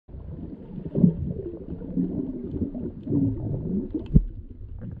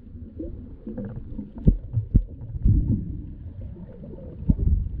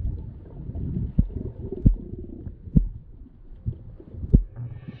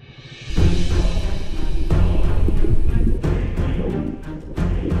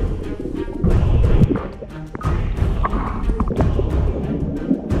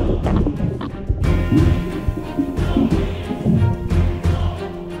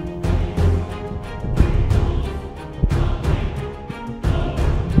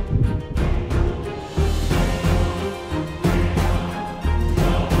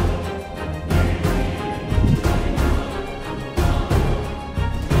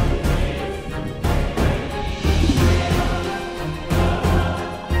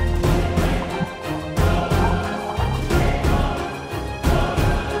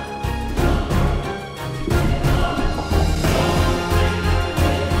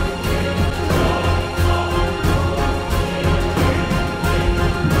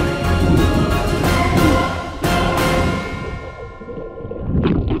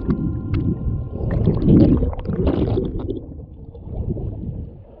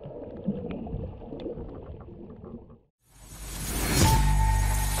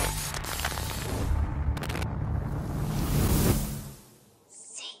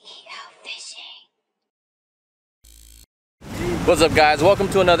What's up, guys? Welcome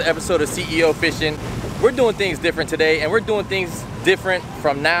to another episode of CEO Fishing. We're doing things different today, and we're doing things different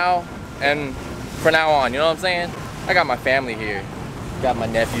from now and from now on, you know what I'm saying? I got my family here. Got my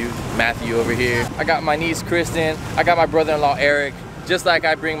nephew, Matthew, over here. I got my niece, Kristen. I got my brother-in-law, Eric. Just like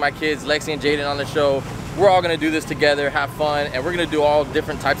I bring my kids, Lexi and Jaden, on the show, we're all gonna do this together, have fun, and we're gonna do all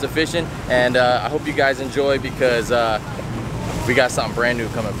different types of fishing. And I hope you guys enjoy because we got something brand new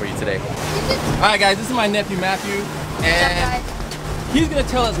coming for you today. All right, guys, this is my nephew, Matthew. And he's gonna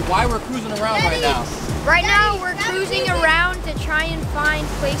tell us why we're cruising around right now. Right now we're cruising around to try and find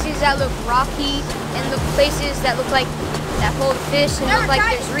places that look rocky and look places that look like that hold fish and look like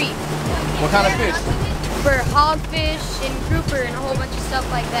there's reef. What kind of fish? For hogfish and grouper and a whole bunch of stuff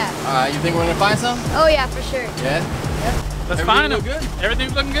like that. You think we're gonna find some? Oh yeah, for sure. Yeah? Yep. Let's find them. Good?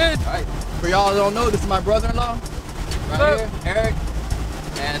 Everything's looking good. All right. For y'all that don't know, this is my brother-in-law. Right here, Eric.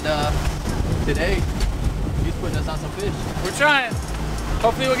 And today, he's putting us on some fish. We're trying.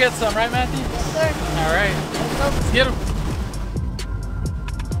 Hopefully we'll get some, right, Matthew? Yes, sir. All right. Let's get them.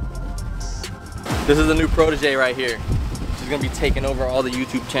 This is the new protege right here. She's gonna be taking over all the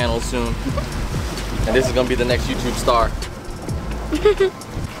YouTube channels soon. And this is gonna be the next YouTube star.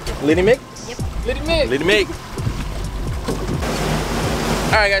 Liddy Mick? Yep. Liddy Mick. Liddy Mick.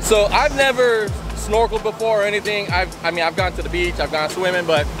 All right, guys, so I've never snorkeled before or anything. I mean, I've gone to the beach, I've gone swimming,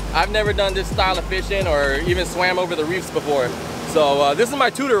 but I've never done this style of fishing or even swam over the reefs before. So this is my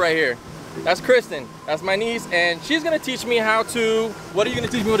tutor right here. That's Kristen. That's my niece, and she's gonna teach me how to. What are you gonna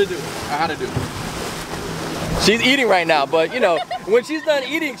teach me what to do? Or how to do? She's eating right now, but you know, when she's done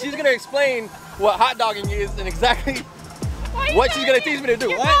eating, she's gonna explain what hot dogging is and exactly what she's gonna teach me to do.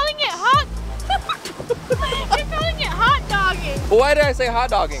 You're what? calling it hot. You're calling it hot dogging. Well, why did I say hot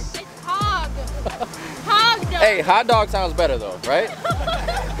dogging? It's hog. Hog dog. Hey, hot dog sounds better though, right?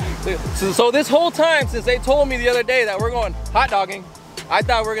 So this whole time, since they told me the other day that we're going hot dogging, I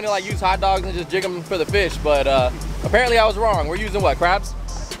thought we were gonna like use hot dogs and just jig them for the fish, but apparently I was wrong. We're using what, crabs?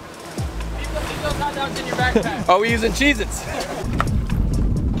 Leave those hot dogs in your backpack. Are we using Cheez-Its?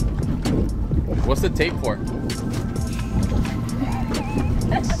 What's the tape for?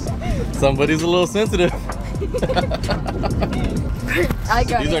 Somebody's a little sensitive. I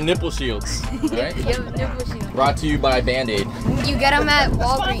got These are nipple shields, all right? Yep, nipple shield. Brought to you by Band-Aid. You get them at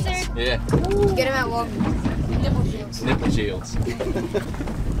Walgreens. Yeah, You get them at Walgreens. Nipple shields. nipple shields.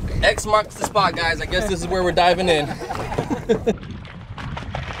 X marks the spot, guys. I guess this is where we're diving in.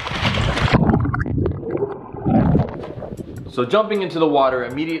 So jumping into the water,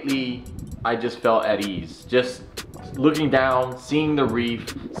 immediately I just felt at ease. Just looking down, seeing the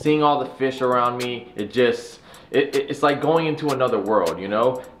reef, seeing all the fish around me, it's like going into another world, you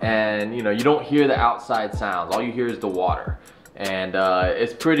know? And you know, you don't hear the outside sounds, all you hear is the water. And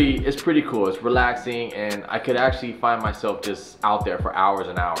it's pretty cool, it's relaxing, and I could actually find myself just out there for hours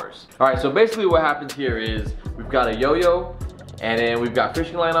and hours. All right, so basically what happens here is we've got a yo-yo, and then we've got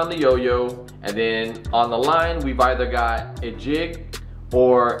fishing line on the yo-yo, and then on the line we've either got a jig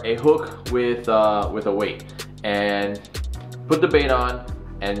or a hook with a weight. And put the bait on,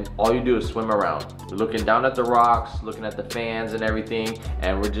 and all you do is swim around. We're looking down at the rocks, looking at the fans and everything,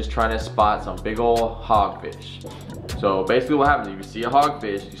 and we're just trying to spot some big old hogfish. So basically what happens, if you see a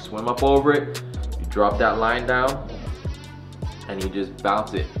hogfish, you swim up over it, you drop that line down, and you just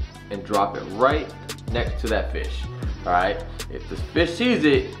bounce it and drop it right next to that fish. All right, if the fish sees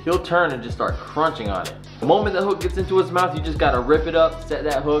it, he'll turn and just start crunching on it. The moment the hook gets into his mouth, you just gotta rip it up, set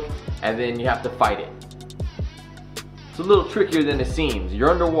that hook, and then you have to fight it. It's a little trickier than it seems. You're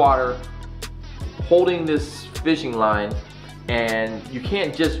underwater, holding this fishing line, and you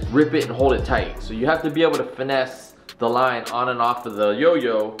can't just rip it and hold it tight. So you have to be able to finesse the line on and off of the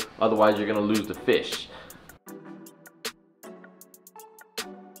yo-yo, otherwise you're gonna lose the fish.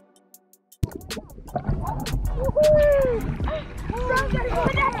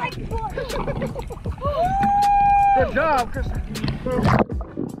 Good job, Chris.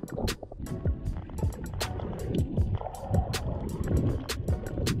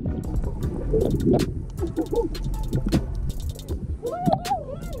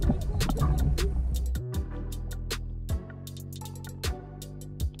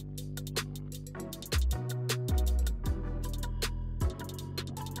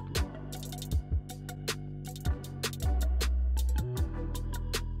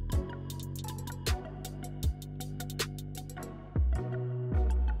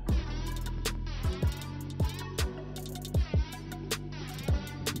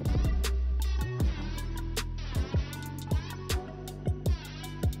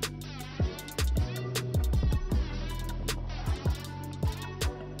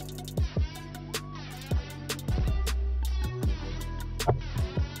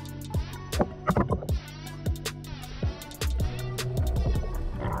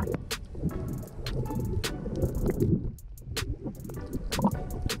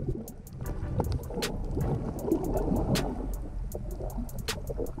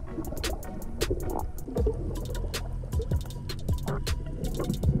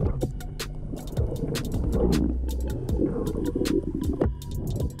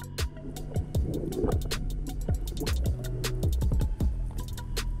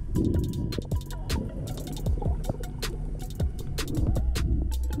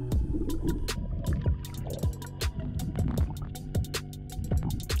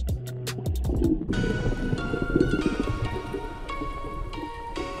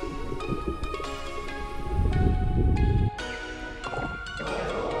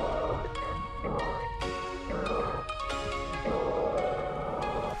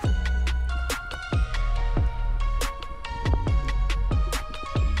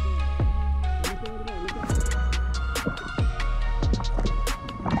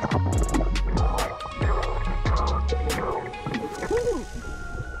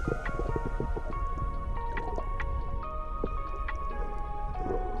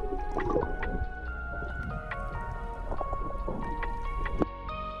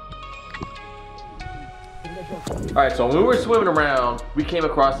 Alright, so when we were swimming around, we came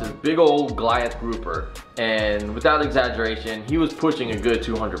across this big old Goliath grouper, and without exaggeration, he was pushing a good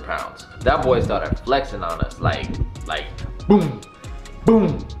 200 pounds. That boy started flexing on us, like boom,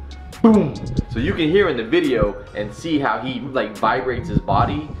 boom, boom. So you can hear in the video and see how he like vibrates his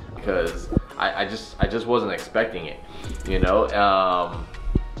body, because I just wasn't expecting it, you know.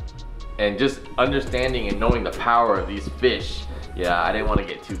 And just understanding and knowing the power of these fish, yeah, I didn't want to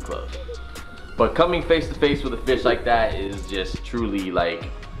get too close. But coming face to face with a fish like that is just truly like,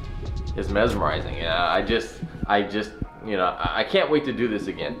 it's mesmerizing. Yeah, I just, you know, I can't wait to do this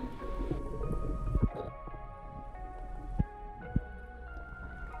again.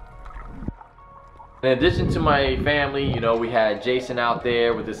 In addition to my family, you know, we had Jason out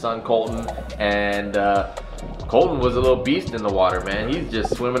there with his son Colton, and Colton was a little beast in the water, man. He's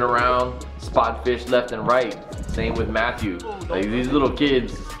just swimming around, spotting fish left and right. Same with Matthew. Like, these little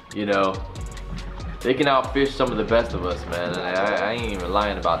kids, you know, they can outfish some of the best of us, man, and I ain't even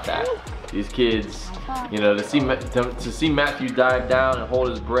lying about that. These kids, you know, to see Matthew dive down and hold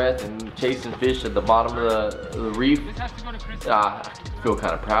his breath and chasing fish at the bottom of the reef, I feel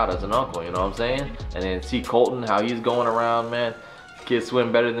kind of proud as an uncle, you know what I'm saying? And then see Colton, how he's going around, man. Kids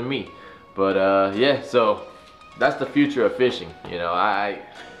swim better than me. But yeah, so that's the future of fishing, you know.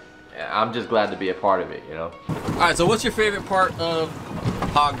 I'm just glad to be a part of it, you know. All right, so what's your favorite part of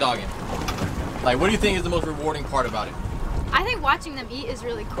hog dogging? Like, what do you think is the most rewarding part about it? I think watching them eat is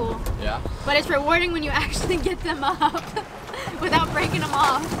really cool. Yeah. But it's rewarding when you actually get them up without breaking them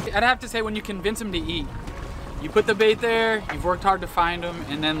off. I'd have to say when you convince them to eat. You put the bait there, you've worked hard to find them,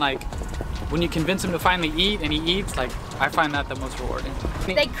 and then like when you convince him to finally eat and he eats, like I find that the most rewarding.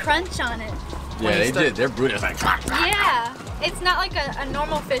 They crunch on it. Yeah, they did. They're brutal. Like, yeah. It's not like a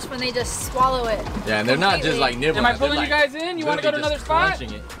normal fish when they just swallow it. Yeah, and they're not just like nibbling. Am I pulling you guys in? You want to go to another spot?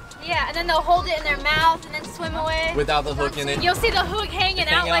 Yeah, and then they'll hold it in their mouth and then swim away. Without the hook in it. You'll see the hook hanging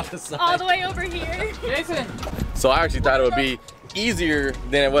out like all the way over here. Jason. So I actually thought it would be easier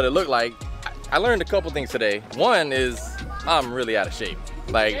than what it looked like. I learned a couple things today. One is I'm really out of shape.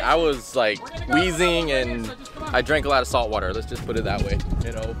 Like, I was like wheezing and I drank a lot of salt water. Let's just put it that way.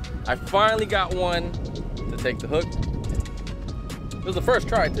 You know, I finally got one to take the hook. It was the first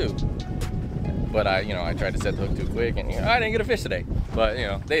try too. But I tried to set the hook too quick, and I didn't get a fish today. But you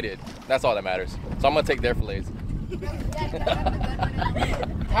know, they did. That's all that matters. So I'm gonna take their fillets.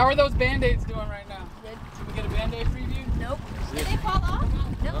 How are those band-aids doing right now? Good. Did we get a band-aid preview? Nope. Did they fall off?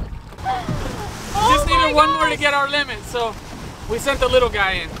 Nope. We just needed one more to get our limit, so we sent the little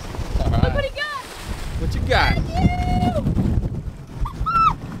guy in. All right. Look what he got. What you got?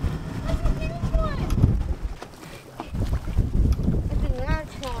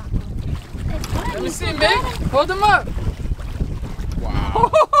 Let me see him, Mick. Hold him up.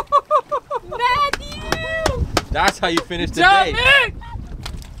 Wow. Matthew! That's how you finish the Good day. job, Mick!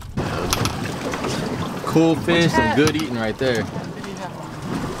 Cool fish and good eating right there.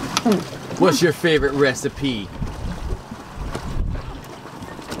 What's your favorite recipe?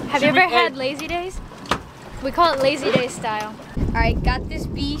 Have you ever had lazy days? We call it lazy day style. All right, got this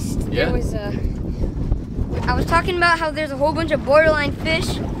beast. Yeah. There was I was talking about how there's a whole bunch of borderline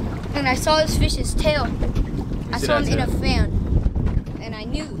fish, and I saw this fish's tail. I saw him in a fan, and I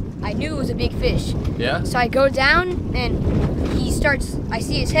knew it was a big fish. Yeah? So I go down, and he starts. I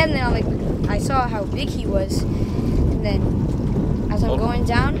see his head, and then I saw how big he was, and then as I'm going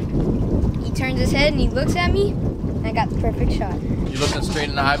down, he turns his head and he looks at me, and I got the perfect shot. You looking straight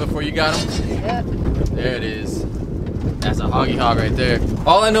in the eye before you got him? Yep. There it is. That's a hoggy hog right there.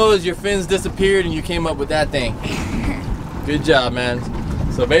 All I know is your fins disappeared and you came up with that thing. Good job, man.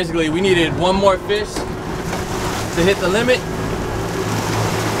 So basically we needed one more fish to hit the limit.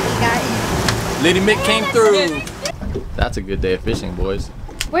 Lady Mick came through. That's a good day of fishing, boys.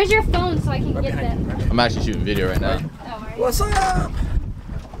 Where's your phone so I can get them? I'm actually shooting video right now. What's up?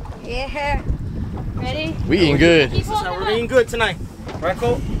 Yeah. Ready? We eating good. Keep holding We're eating good tonight. Right,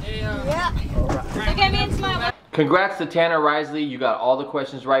 Cole? Yeah. Look at me and smile. Congrats to Tanner Risley. You got all the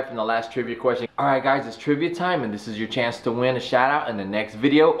questions right from the last trivia question. Alright guys, it's trivia time and this is your chance to win a shout out in the next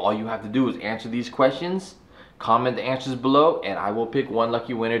video. All you have to do is answer these questions, comment the answers below, and I will pick one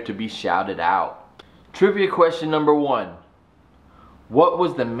lucky winner to be shouted out. Trivia question number 1. What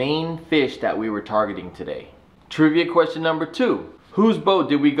was the main fish that we were targeting today? Trivia question number 2. Whose boat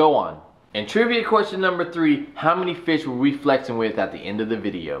did we go on? And trivia question number 3. How many fish were we flexing with at the end of the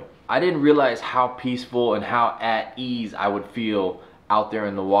video? I didn't realize how peaceful and how at ease I would feel out there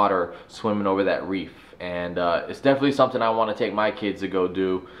in the water swimming over that reef. And it's definitely something I want to take my kids to go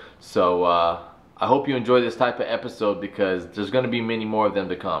do. So I hope you enjoy this type of episode because there's going to be many more of them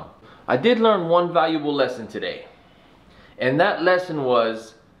to come. I did learn one valuable lesson today. And that lesson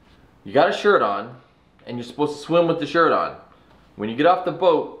was, you got a shirt on and you're supposed to swim with the shirt on. When you get off the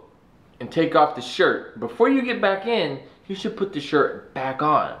boat and take off the shirt, before you get back in, you should put the shirt back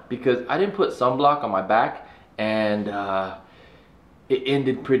on, because I didn't put sunblock on my back and it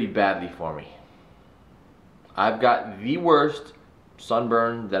ended pretty badly for me. I've got the worst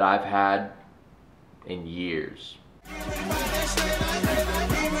sunburn that I've had in years.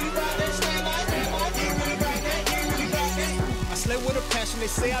 With a passion, they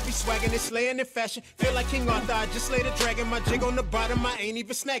say I be swagging, it's slaying in fashion. Feel like King Arthur, I just slay the dragon. My jig on the bottom, I ain't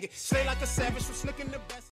even snagging. Slay like a savage, was looking the best.